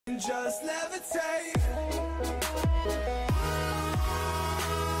Just levitate.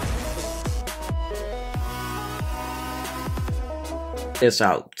 This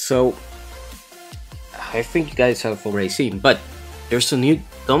out. So I think you guys have already seen, but there's a new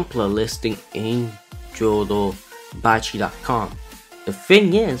Gunpla listing in Yodobashi.com. The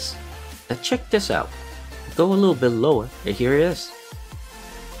thing is, check this out. Go a little bit lower, and here it is.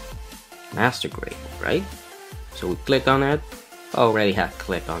 Master grade, right? So we click on it. Already had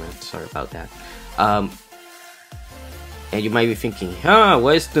click on it, sorry about that. And you might be thinking,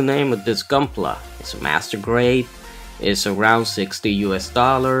 what is the name of this Gunpla? It's a master grade. It's around $60 US.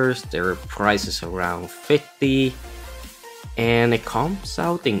 Their price is around 50, and it comes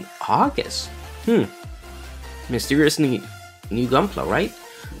out in August. Mysterious new Gunpla, right?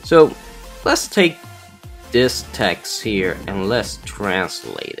 So let's take this text here and let's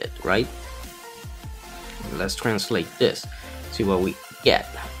translate it, right? Let's translate this. See what we get.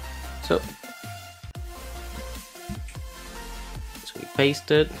 So we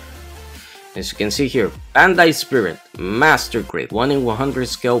paste it. As you can see here, Bandai Spirit Master Grade 1 in 100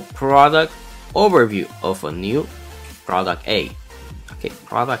 scale product overview of a new product A. Okay,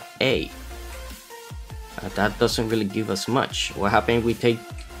 product A. That doesn't really give us much. What happens if we take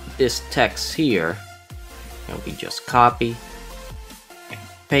this text here and we just copy and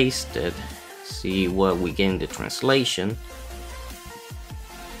paste it? See what we get in the translation.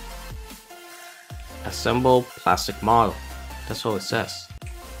 Assemble plastic model. That's all it says.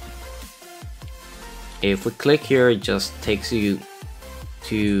 If we click here, it just takes you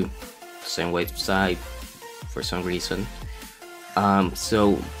to the same website for some reason.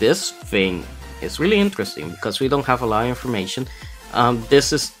 So this thing is really interesting because we don't have a lot of information.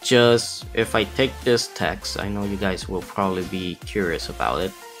 This is just, if I take this text, I know you guys will probably be curious about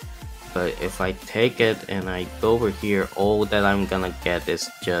it, but if I take it and I go over here, all that I'm gonna get is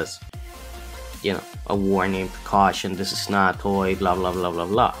just, you know, a warning, precaution, this is not a toy, blah blah blah blah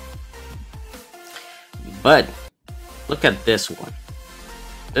blah. But look at this one.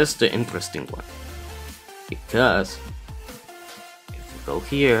 This is the interesting one, because if we go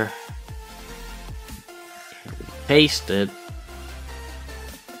here and we paste it,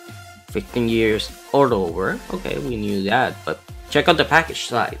 15 years or over. Okay, we knew that, but check out the package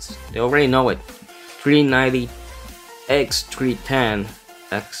size. They already know it. 390 x 310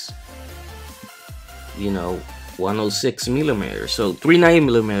 x, you know, 106 millimeters. So 390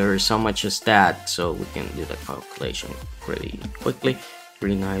 millimeters, how much is that? So we can do the calculation pretty quickly.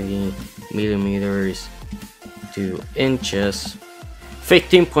 390 millimeters to inches,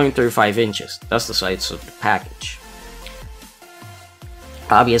 15.35 inches. That's the size of the package.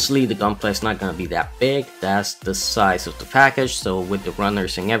 Obviously the Gunpla is not gonna be that big. That's the size of the package, so with the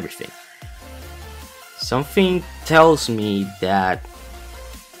runners and everything. Something tells me that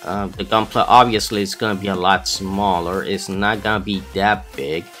the Gunpla obviously is gonna be a lot smaller. It's not gonna be that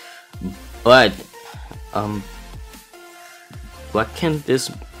big, but what can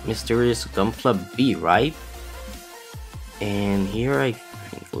this mysterious Gunpla be, right? And here I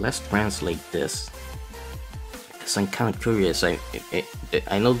think, let's translate this, because I'm kind of curious. I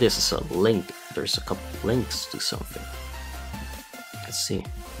know this is a link. There's a couple links to something. Let's see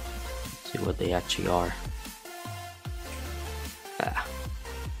what they actually are.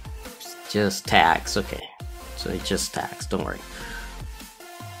 Just tags. Okay, so it's just tags, don't worry.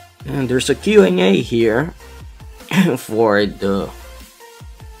 And there's a Q&A here for the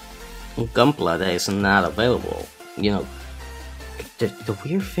Gunpla that is not available. You know, the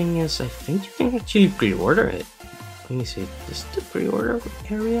weird thing is, I think you can actually pre-order it. Let me see, this is the pre-order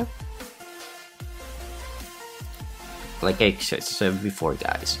area. Like I said before,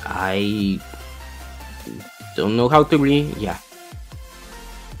 guys, I don't know how to read. Yeah,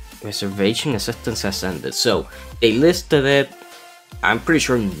 reservation acceptance has ended. So they listed it. I'm pretty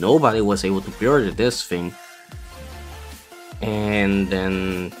sure nobody was able to pre-order this thing, and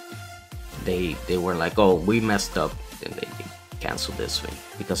then they were like, oh, we messed up, and they canceled this thing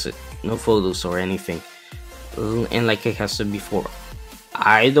because no photos or anything. And like I have said before,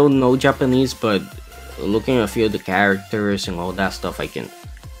 I don't know Japanese, but looking at a few of the characters and all that stuff, I can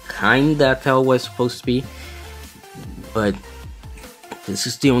kinda tell what it's supposed to be. But this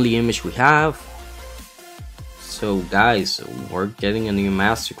is the only image we have. So guys, we're getting a new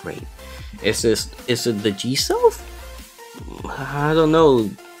master grade. Is it the G Self? I don't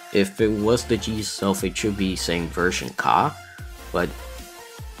know. If it was the G Self, it should be saying version Ka, but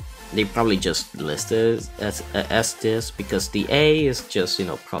they probably just listed it as this because the A is just, you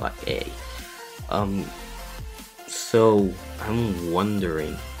know, product A. So I'm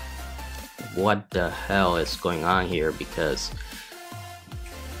wondering what the hell is going on here, because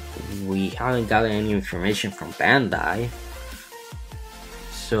we haven't gotten any information from Bandai,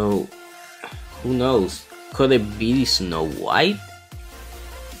 so who knows? Could it be Snow White?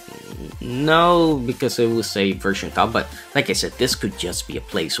 No, because it would say version top, but like I said, this could just be a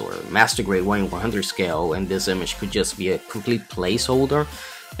placeholder. Master Grade 1/100 scale, and this image could just be a complete placeholder,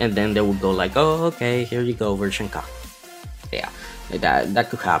 and then they would go like, oh, okay, here you go, version top. Yeah, that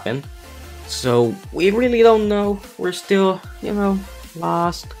could happen. So we really don't know. We're still, you know,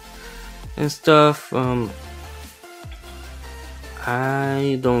 lost and stuff.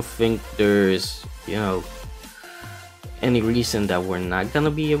 I don't think there's, you know, any reason that we're not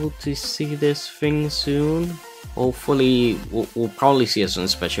gonna be able to see this thing soon. Hopefully, we'll probably see it soon,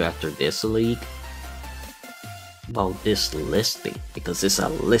 especially after this leak. About this listing, because it's a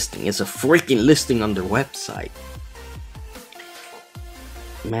listing. It's a freaking listing on their website.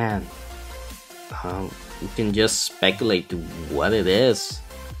 Man, we can just speculate to what it is,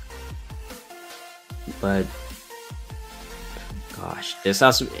 but gosh, this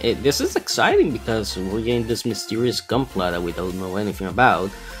is exciting because we're getting this mysterious gunpla that we don't know anything about.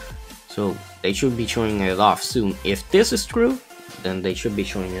 So they should be showing it off soon. If this is true, then they should be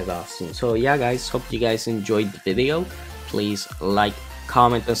showing it off soon. So yeah, guys, hope you guys enjoyed the video. Please like,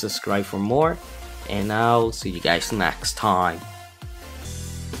 comment, and subscribe for more. And I'll see you guys next time.